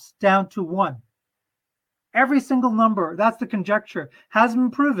collapse down to 1. Every single number, that's the conjecture, hasn't been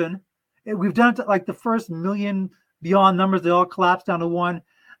proven. We've done it to like the first million beyond numbers, they all collapse down to 1.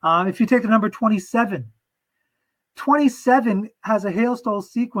 If you take the number 27, 27 has a hailstone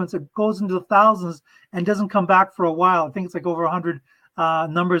sequence that goes into the thousands and doesn't come back for a while. I think it's like over 100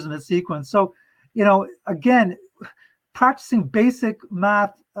 numbers in a sequence. So, again, practicing basic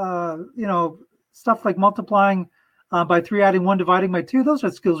math, stuff like multiplying by 3, adding 1, dividing by 2, those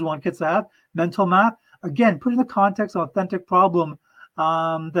are skills we want kids to have. Mental math, again, put in the context of an authentic problem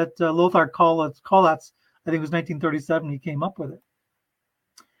that Lothar Collatz, I think it was 1937, he came up with it.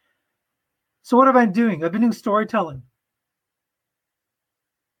 So what have I been doing? I've been doing storytelling,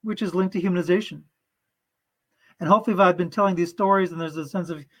 which is linked to humanization. And hopefully if I've been telling these stories and there's a sense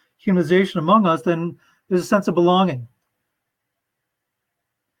of humanization among us, then there's a sense of belonging.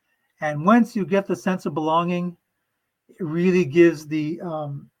 And once you get the sense of belonging, it really gives the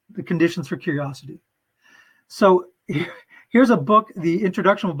conditions for curiosity. So here's a book, the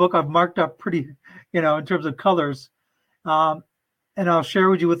introduction of a book I've marked up pretty, in terms of colors. And I'll share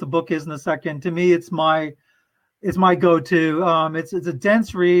with you what the book is in a second. To me, it's my go-to. It's a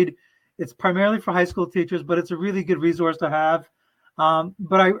dense read. It's primarily for high school teachers, but it's a really good resource to have.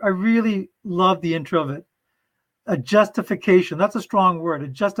 But I really love the intro of it. A justification. That's a strong word. A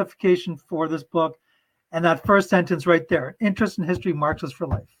justification for this book. And that first sentence right there. Interest in history marks us for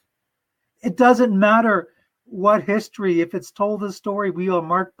life. It doesn't matter what history. If it's told a story, we are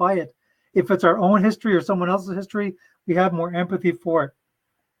marked by it. If it's our own history or someone else's history, we have more empathy for it.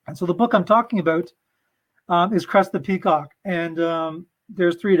 And so the book I'm talking about is Crest the Peacock. And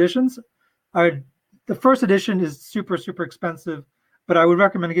there's 3 editions. The The first edition is super, super expensive, but I would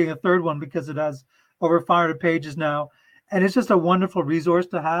recommend getting a third one because it has over 500 pages now. And it's just a wonderful resource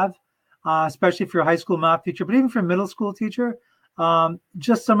to have, especially if you're a high school math teacher, but even for a middle school teacher.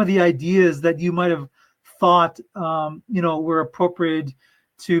 Just some of the ideas that you might have thought, were appropriate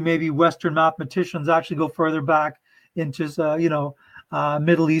to maybe Western mathematicians actually go further back into,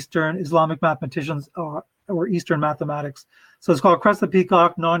 Middle Eastern, Islamic mathematicians or Eastern mathematics. So it's called Crest the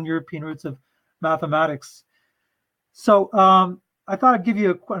Peacock, Non-European Roots of Mathematics. So I thought I'd give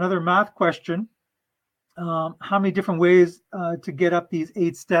you another math question. How many different ways to get up these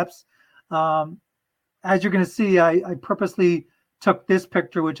 8 steps? As you're going to see, I purposely took this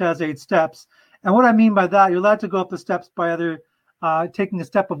picture, which has 8 steps. And what I mean by that, you're allowed to go up the steps by either taking a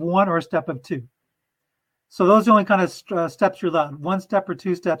step of 1 or a step of 2. So those are the only kind of steps you're allowed, 1 step or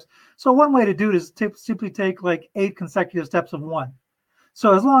 2 steps. So one way to do it is simply take like 8 consecutive steps of 1.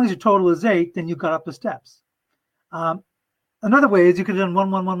 So as long as your total is 8, then you got up the steps. Another way is you could have done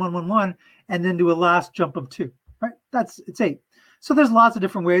 1, 1, 1, 1, 1, 1, and then do a last jump of 2, right? It's 8. So there's lots of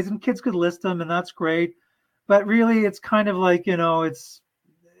different ways, and kids could list them, and that's great. But really, it's kind of like, it's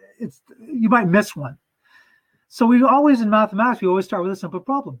you might miss one. So we always, in mathematics, we always start with a simple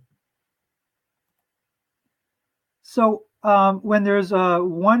problem. So when there's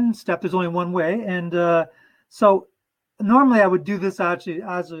one step, there's only one way. And so normally I would do this actually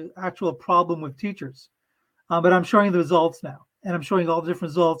as an actual problem with teachers. But I'm showing the results now, and I'm showing all the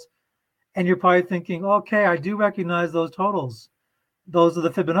different results. And you're probably thinking, okay, I do recognize those totals. Those are the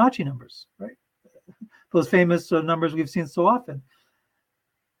Fibonacci numbers, right? Those famous numbers we've seen so often.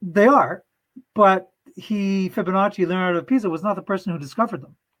 They are, but Fibonacci, Leonardo of Pisa, was not the person who discovered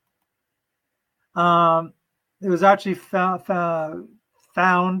them. It was actually found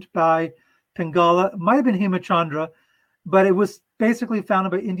by Pingala. It might have been Hemachandra, but it was basically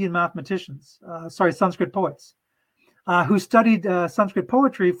founded by Indian mathematicians, Sanskrit poets, who studied Sanskrit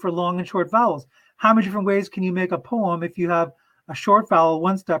poetry for long and short vowels. How many different ways can you make a poem if you have a short vowel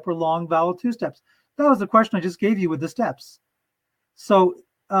 1 step or long vowel 2 steps? That was the question I just gave you with the steps. So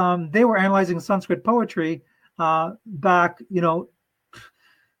they were analyzing Sanskrit poetry back, 600-700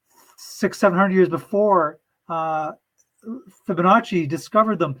 years before Fibonacci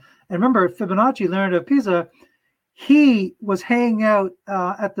discovered them. And remember, Fibonacci, Leonardo of Pisa, he was hanging out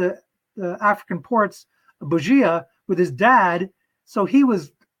at the African ports of Bugia with his dad. So he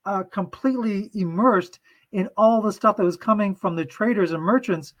was completely immersed in all the stuff that was coming from the traders and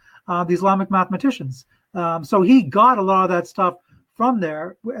merchants, the Islamic mathematicians. So he got a lot of that stuff from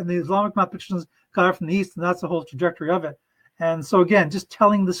there, and the Islamic mathematicians got it from the East, and that's the whole trajectory of it. And so again, just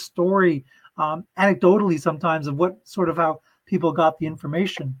telling the story anecdotally sometimes of what sort of how people got the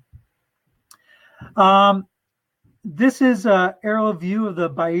information. This is an aerial view of the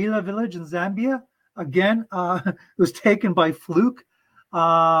Baila village in Zambia. Again, it was taken by fluke.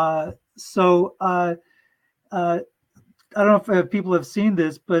 I don't know if people have seen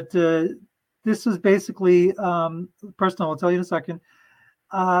this, but this is basically the person I will tell you in a second.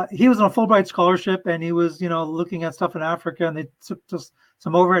 He was on a Fulbright scholarship, and he was, looking at stuff in Africa, and they took just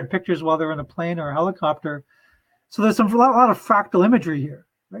some overhead pictures while they were in a plane or a helicopter. So there's a lot of fractal imagery here,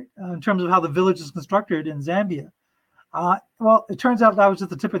 right? In terms of how the village is constructed in Zambia. Well, it turns out that was just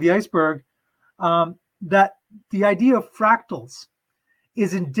the tip of the iceberg. That the idea of fractals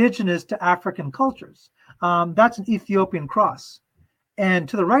is indigenous to African cultures. That's an Ethiopian cross. And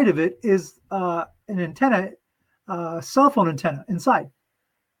to the right of it is an antenna, cell phone antenna inside.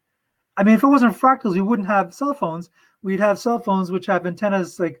 I mean, if it wasn't fractals, we wouldn't have cell phones. We'd have cell phones which have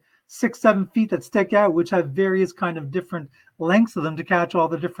antennas like 6-7 feet that stick out, which have various kind of different lengths of them to catch all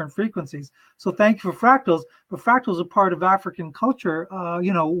the different frequencies. So thank you for fractals. But fractals are part of African culture,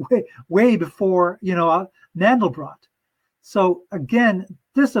 way before, Mandelbrot. So again,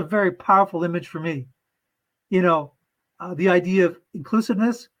 this is a very powerful image for me. The idea of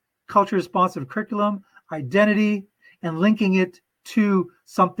inclusiveness, culture responsive curriculum, identity, and linking it to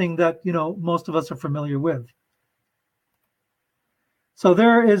something that, most of us are familiar with. So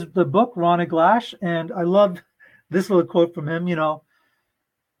there is the book, Ronnie Glash, and I love this little quote from him,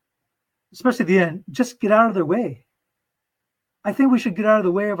 especially at the end, just get out of their way. I think we should get out of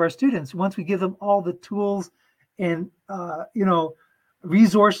the way of our students once we give them all the tools and,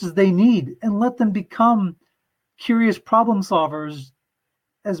 resources they need, and let them become curious problem solvers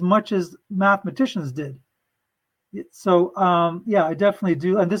as much as mathematicians did. So, I definitely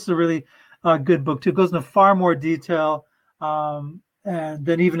do. And this is a really good book, too. It goes into far more detail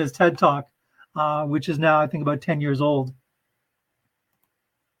than even his TED Talk, which is now, I think, about 10 years old.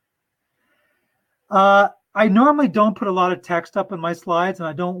 I normally don't put a lot of text up in my slides, and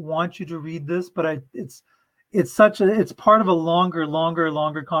I don't want you to read this, but it's part of a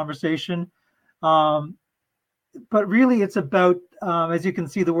longer conversation. But really, it's about, as you can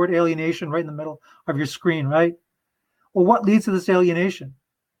see, the word alienation right in the middle of your screen, right? Well, what leads to this alienation?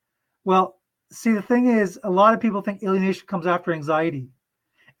 Well, see, the thing is, a lot of people think alienation comes after anxiety.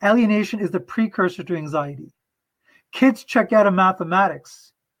 Alienation is the precursor to anxiety. Kids check out of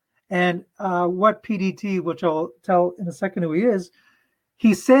mathematics. And what PDT, which I'll tell in a second who he is,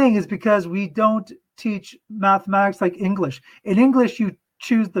 he's saying is because we don't teach mathematics like English. In English, you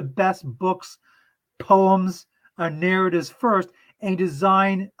choose the best books, poems, narratives first, and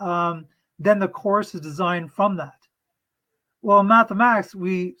design, then the course is designed from that. Well, in mathematics,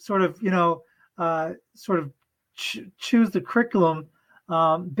 we sort of, choose the curriculum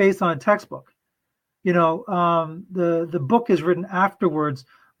based on a textbook. The book is written afterwards,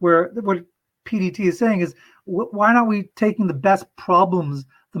 where what PDT is saying is, why not we taking the best problems,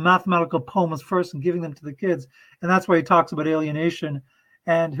 the mathematical poems first, and giving them to the kids? And that's why he talks about alienation.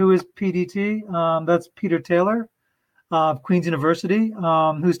 And who is PDT? That's Peter Taylor of Queen's University,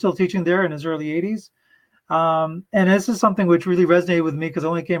 who's still teaching there in his early 80s. And this is something which really resonated with me because I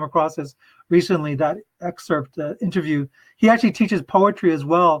only came across this recently, that excerpt interview. He actually teaches poetry as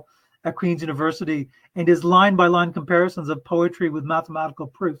well at Queen's University, and does line-by-line comparisons of poetry with mathematical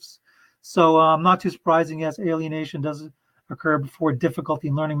proofs. So not too surprising, yes, alienation does occur before difficulty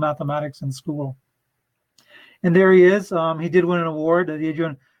in learning mathematics in school. And there he is. He did win an award, the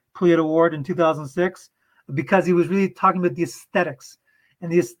Adrian Pouliot Award in 2006, because he was really talking about the aesthetics.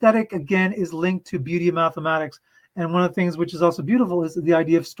 And the aesthetic, again, is linked to beauty of mathematics. And one of the things which is also beautiful is the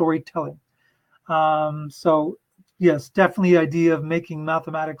idea of storytelling. So, yes, definitely the idea of making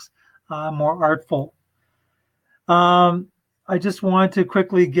mathematics more artful. I just wanted to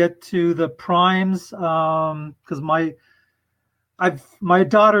quickly get to the primes because my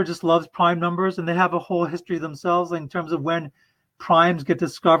daughter just loves prime numbers, and they have a whole history themselves in terms of when primes get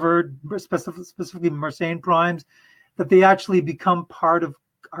discovered, specifically Mersenne primes, that they actually become part of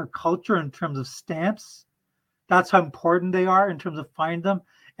our culture in terms of stamps. That's how important they are in terms of finding them.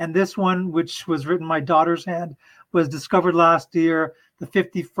 And this one, which was written in my daughter's hand, was discovered last year, the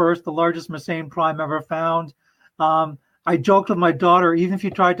 51st, the largest Mersenne prime ever found. I joked with my daughter, even if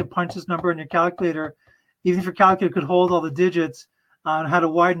you tried to punch this number in your calculator, even if your calculator could hold all the digits and had a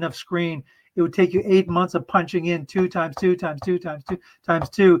wide enough screen, it would take you 8 months of punching in 2 times 2 times 2 times 2 times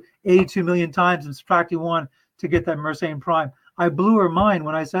 2, 82 million times, and subtracting 1 to get that Mersenne prime. I blew her mind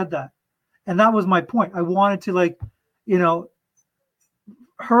when I said that. And that was my point. I wanted to,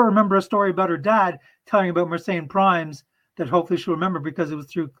 her remember a story about her dad telling about Mersenne primes that hopefully she'll remember because it was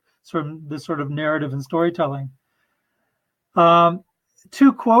through this sort of narrative and storytelling.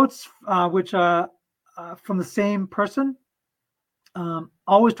 2 quotes, which from the same person.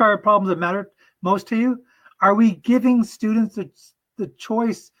 Always try problems that matter most to you. Are we giving students the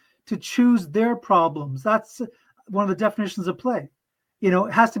choice to choose their problems? That's one of the definitions of play.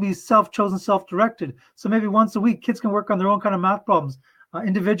 It has to be self-chosen, self-directed. So maybe once a week, kids can work on their own kind of math problems,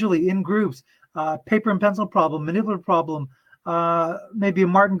 individually, in groups, paper and pencil problem, manipulative problem, maybe a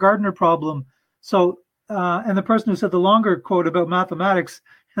Martin Gardner problem. So, and the person who said the longer quote about mathematics,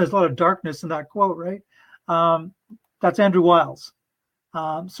 there's a lot of darkness in that quote, right? That's Andrew Wiles.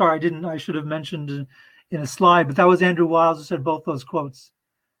 Sorry, I should have mentioned in a slide, but that was Andrew Wiles who said both those quotes.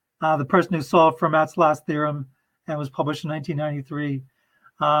 The person who solved Fermat's last theorem and was published in 1993.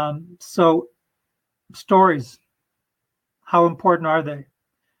 So stories, how important are they?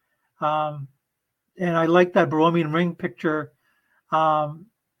 And I like that Borromean ring picture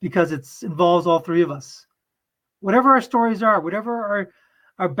because it involves all 3 of us. Whatever our stories are, whatever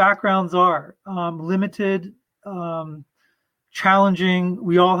our backgrounds are, limited, challenging,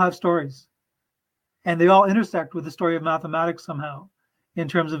 we all have stories. And they all intersect with the story of mathematics somehow in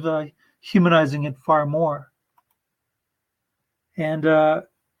terms of humanizing it far more. And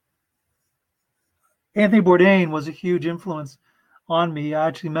Anthony Bourdain was a huge influence on me. I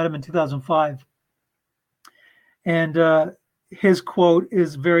actually met him in 2005. And his quote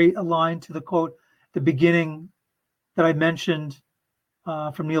is very aligned to the quote at the beginning that I mentioned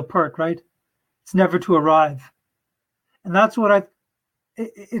from Neil Peart, right? It's never to arrive. And that's what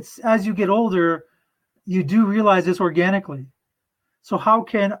it's as you get older, you do realize this organically. So how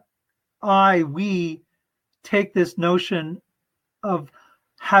can we take this notion of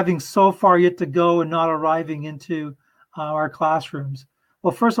having so far yet to go and not arriving into our classrooms?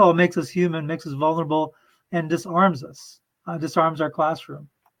 Well, first of all, it makes us human, makes us vulnerable, and disarms us, disarms our classroom.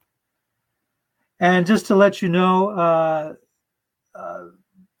 And just to let you know,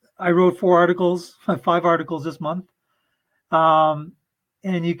 I wrote 5 articles this month. And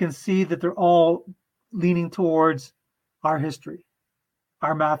you can see that they're all leaning towards our history,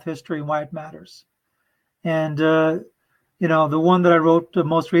 our math history, and why it matters. And, the one that I wrote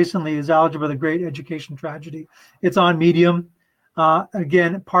most recently is Algebra, the Great Education Tragedy. It's on Medium.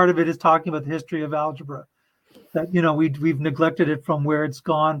 Again, part of it is talking about the history of algebra, that, we've neglected it from where it's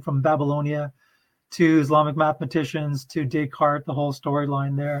gone, from Babylonia to Islamic mathematicians to Descartes, the whole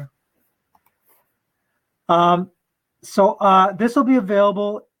storyline there. So this will be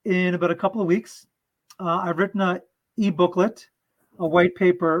available in about a couple of weeks. I've written an e-booklet, a white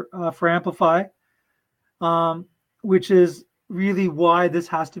paper for Amplify, which is really why this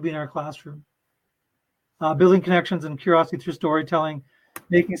has to be in our classroom. Building connections and curiosity through storytelling,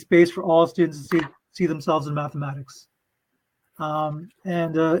 making space for all students to see themselves in mathematics.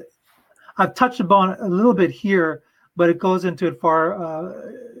 And I've touched upon it a little bit here, but it goes into it far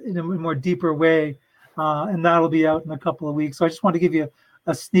in a more deeper way. And that'll be out in a couple of weeks. So I just want to give you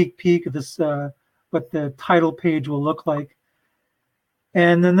a sneak peek of this, what the title page will look like.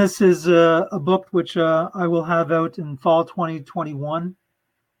 And then this is a book which I will have out in fall 2021.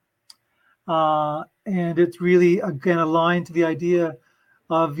 And it's really, again, aligned to the idea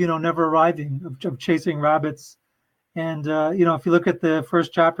of, never arriving, of chasing rabbits. And, if you look at the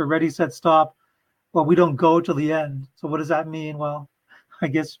first chapter, Ready, Set, Stop, well, we don't go till the end. So what does that mean? Well, I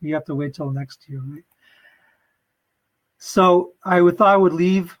guess we have to wait till next year, right? So I thought I would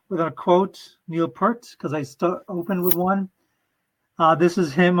leave with a quote, Neil Peart, because I opened with one. This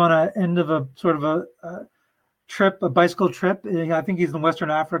is him on an end of a sort of a trip, a bicycle trip. I think he's in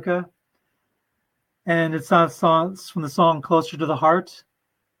Western Africa. And it's not songs from the song Closer to the Heart.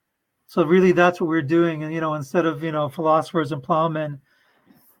 So really that's what we're doing. And, instead of, philosophers and plowmen,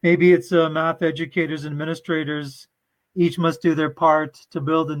 maybe it's math educators and administrators. Each must do their part to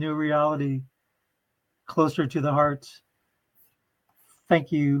build a new reality closer to the heart.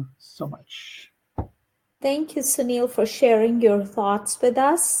 Thank you so much. Thank you, Sunil, for sharing your thoughts with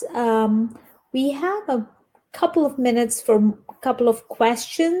us. We have a couple of minutes for a couple of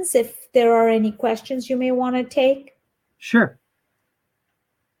questions, if there are any questions you may want to take. Sure.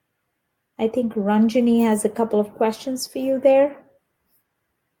 I think Ranjani has a couple of questions for you there.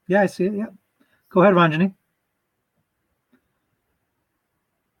 Yeah, I see it. Yeah. Go ahead, Ranjani.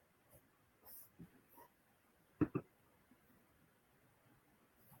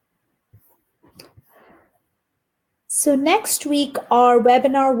 So next week, our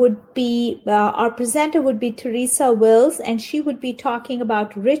webinar would be, our presenter would be Teresa Wills, and she would be talking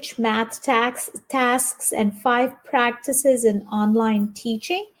about rich math tasks and 5 practices in online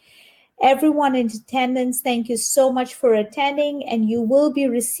teaching. Everyone in attendance, thank you so much for attending, and you will be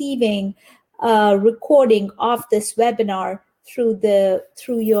receiving a recording of this webinar through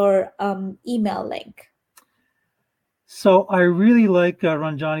your email link. So I really like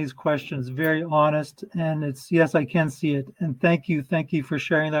Ranjani's questions, very honest, and it's, yes, I can see it. And thank you for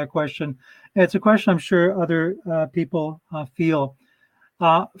sharing that question. It's a question I'm sure other people feel.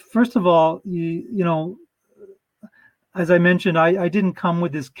 First of all, as I mentioned, I didn't come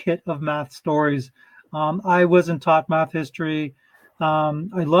with this kit of math stories. I wasn't taught math history. I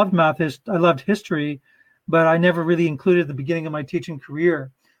loved history, but I never really included the beginning of my teaching career.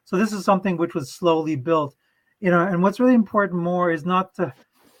 So this is something which was slowly built. And what's really important more is not to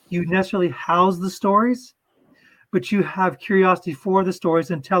you necessarily house the stories, but you have curiosity for the stories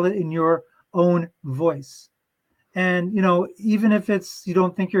and tell it in your own voice. And, even if you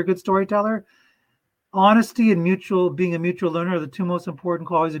don't think you're a good storyteller, honesty and being a mutual learner are the 2 most important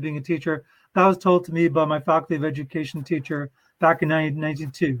qualities of being a teacher. That was told to me by my faculty of education teacher back in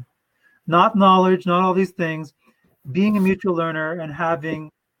 1992. Not knowledge, not all these things, being a mutual learner and having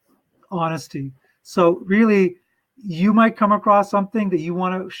honesty. So really, you might come across something that you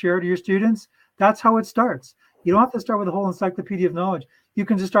want to share to your students. That's how it starts. You don't have to start with a whole encyclopedia of knowledge. You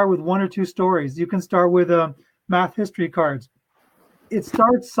can just start with 1 or 2 stories. You can start with math history cards. It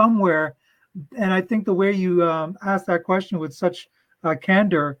starts somewhere. And I think the way you asked that question with such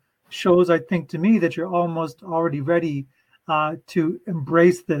candor shows, I think, to me that you're almost already ready to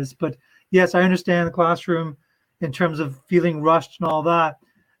embrace this. But yes, I understand the classroom in terms of feeling rushed and all that.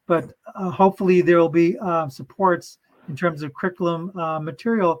 But hopefully there will be supports in terms of curriculum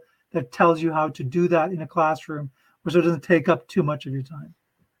material that tells you how to do that in a classroom, so it doesn't take up too much of your time.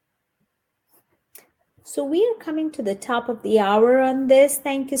 So we are coming to the top of the hour on this.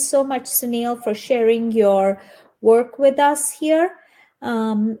 Thank you so much, Sunil, for sharing your work with us here.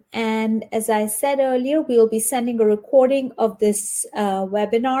 And as I said earlier, we'll be sending a recording of this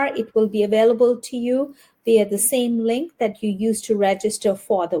webinar. It will be available to you via the same link that you used to register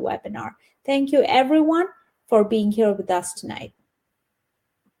for the webinar. Thank you, everyone, for being here with us tonight.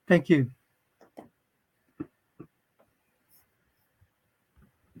 Thank you.